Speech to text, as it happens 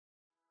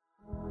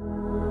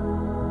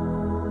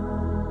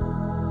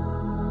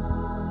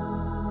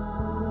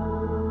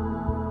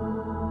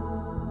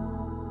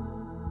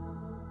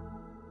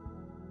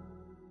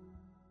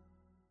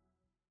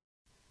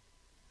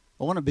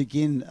I want to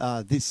begin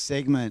this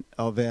segment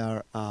of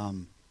our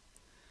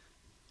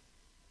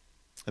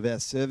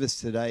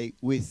service today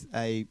with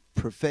a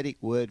prophetic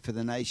word for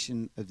the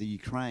nation of the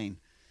Ukraine.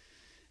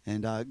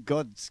 And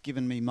God's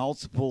given me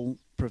multiple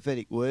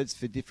prophetic words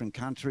for different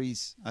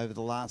countries over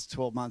the last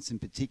 12 months in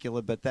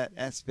particular, but that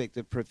aspect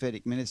of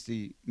prophetic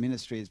ministry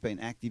has been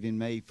active in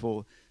me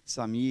for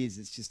some years.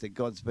 It's just that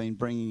God's been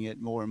bringing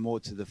it more and more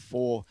to the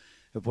fore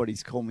of what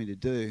he's called me to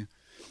do.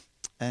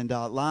 And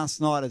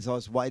last night, as I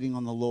was waiting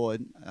on the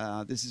Lord,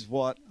 this is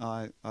what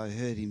I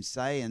heard him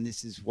say, and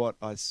this is what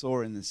I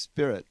saw in the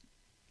Spirit.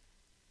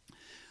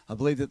 I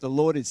believe that the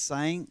Lord is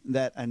saying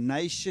that a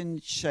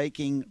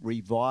nation-shaking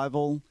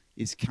revival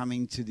is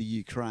coming to the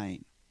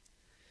Ukraine.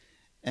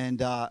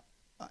 And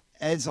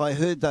as I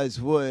heard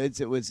those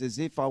words, it was as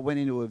if I went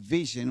into a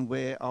vision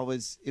where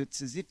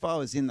it's as if I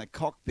was in the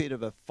cockpit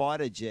of a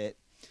fighter jet,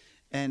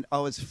 and I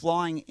was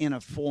flying in a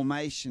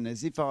formation,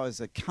 as if I was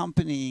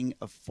accompanying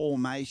a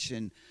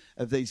formation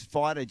of these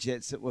fighter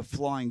jets that were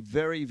flying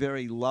very,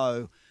 very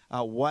low,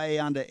 way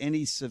under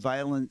any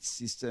surveillance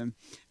system,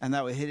 and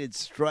they were headed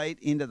straight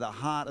into the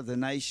heart of the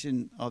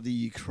nation of the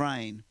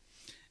Ukraine.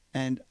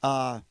 And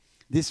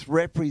this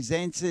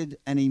represented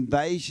an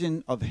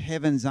invasion of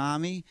heaven's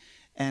army,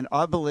 and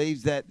I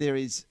believe that there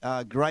is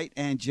great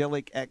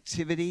angelic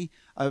activity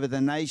over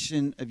the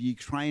nation of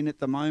Ukraine at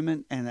the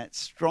moment, and that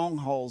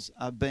strongholds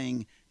are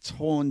being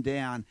torn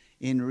down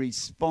in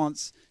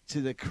response to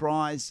the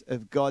cries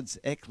of God's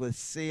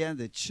ecclesia,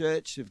 the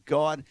church of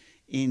God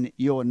in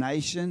your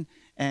nation,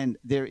 and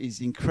there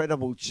is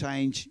incredible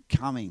change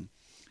coming,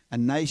 a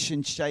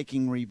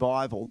nation-shaking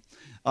revival.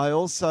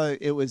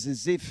 It was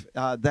as if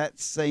that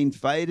scene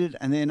faded,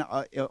 and then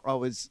it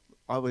was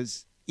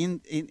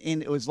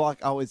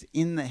like I was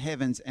in the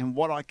heavens, and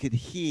what I could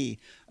hear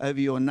over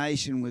your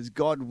nation was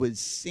God was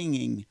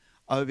singing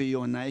over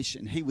your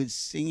nation. He was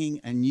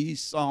singing a new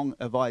song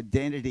of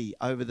identity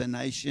over the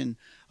nation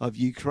of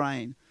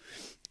Ukraine.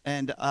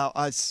 And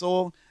I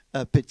saw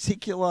a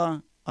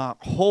particular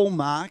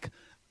hallmark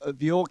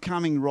of your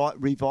coming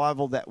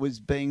revival that was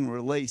being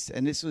released,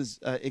 and this was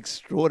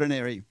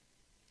extraordinary.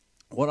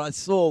 What I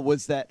saw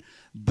was that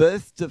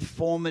birth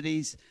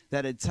deformities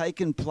that had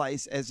taken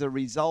place as a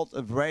result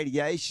of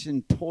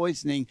radiation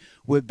poisoning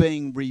were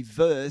being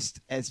reversed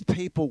as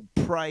people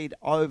prayed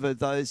over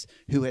those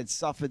who had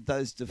suffered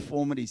those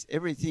deformities.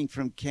 Everything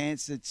from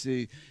cancer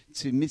to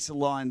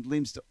misaligned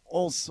limbs to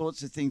all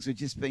sorts of things were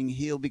just being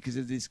healed because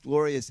of this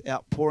glorious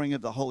outpouring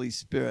of the Holy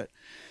Spirit.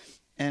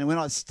 And when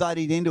I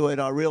studied into it,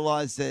 I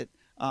realized that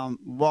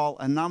while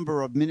a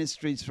number of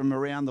ministries from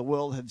around the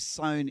world have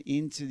sown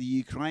into the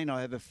Ukraine,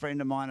 I have a friend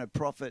of mine, a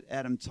prophet,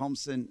 Adam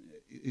Thompson,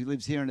 who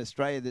lives here in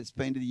Australia, that's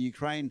been to the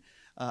Ukraine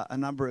a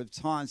number of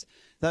times.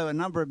 Though a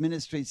number of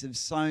ministries have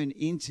sown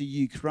into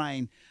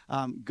Ukraine,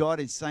 God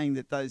is saying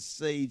that those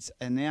seeds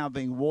are now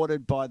being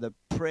watered by the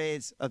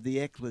prayers of the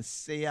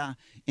ecclesia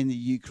in the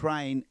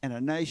Ukraine, and a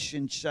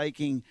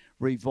nation-shaking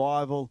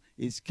revival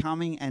is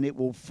coming, and it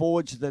will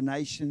forge the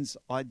nation's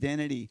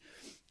identity.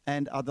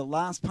 And the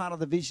last part of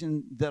the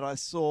vision that I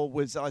saw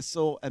was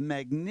a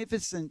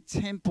magnificent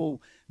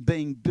temple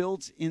being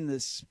built in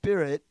the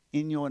Spirit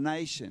in your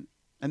nation.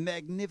 A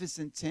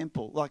magnificent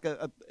temple.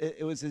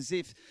 It was as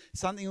if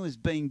something was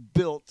being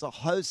built to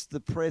host the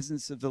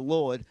presence of the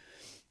Lord.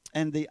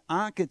 And the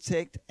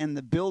architect and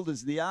the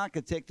builders, the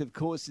architect, of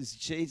course, is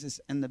Jesus,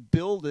 and the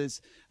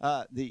builders,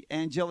 the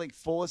angelic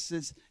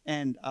forces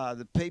and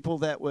the people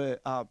that were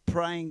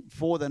praying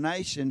for the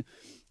nation.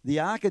 The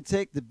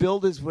architect, the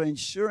builders were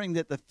ensuring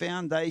that the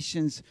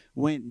foundations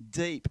went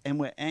deep and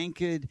were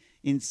anchored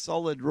in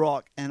solid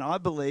rock. And I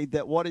believe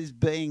that what is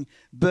being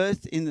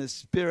birthed in the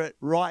Spirit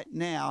right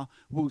now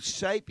will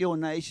shape your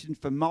nation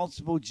for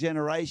multiple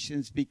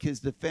generations,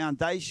 because the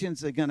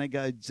foundations are going to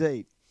go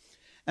deep.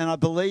 And I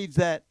believe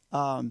that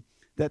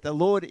that the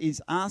Lord is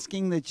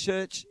asking the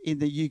church in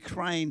the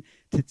Ukraine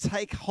to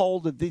take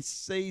hold of this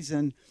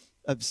season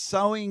of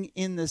sowing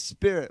in the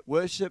Spirit.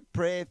 Worship,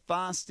 prayer,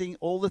 fasting,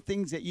 all the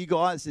things that you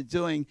guys are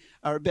doing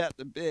are about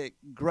to bear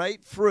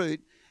great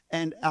fruit.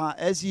 And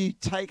as you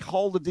take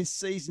hold of this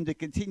season to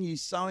continue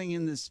sowing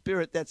in the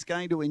Spirit, that's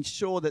going to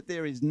ensure that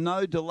there is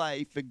no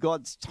delay for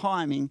God's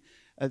timing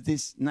of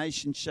this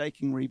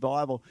nation-shaking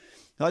revival.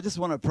 I just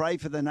want to pray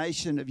for the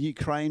nation of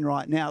Ukraine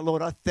right now.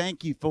 Lord, I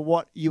thank you for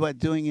what you are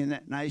doing in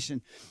that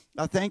nation.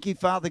 I thank you,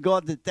 Father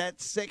God,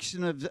 that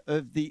section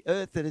of the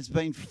earth that has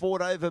been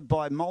fought over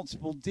by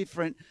multiple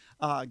different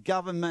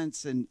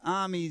governments and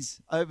armies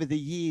over the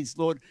years,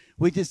 Lord,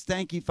 we just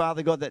thank you,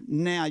 Father God, that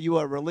now you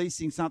are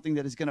releasing something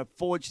that is going to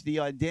forge the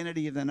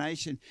identity of the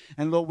nation.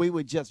 And Lord, we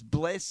would just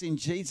bless in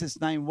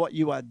Jesus' name what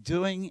you are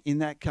doing in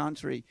that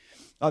country.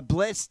 I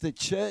bless the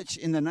church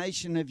in the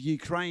nation of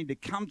Ukraine to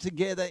come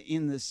together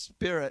in the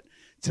Spirit,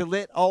 to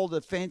let old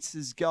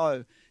offenses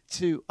go,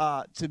 to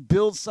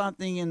build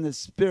something in the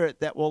Spirit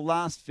that will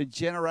last for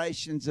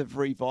generations of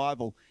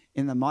revival,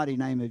 in the mighty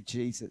name of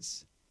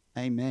Jesus.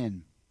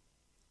 Amen.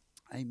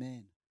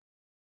 Amen.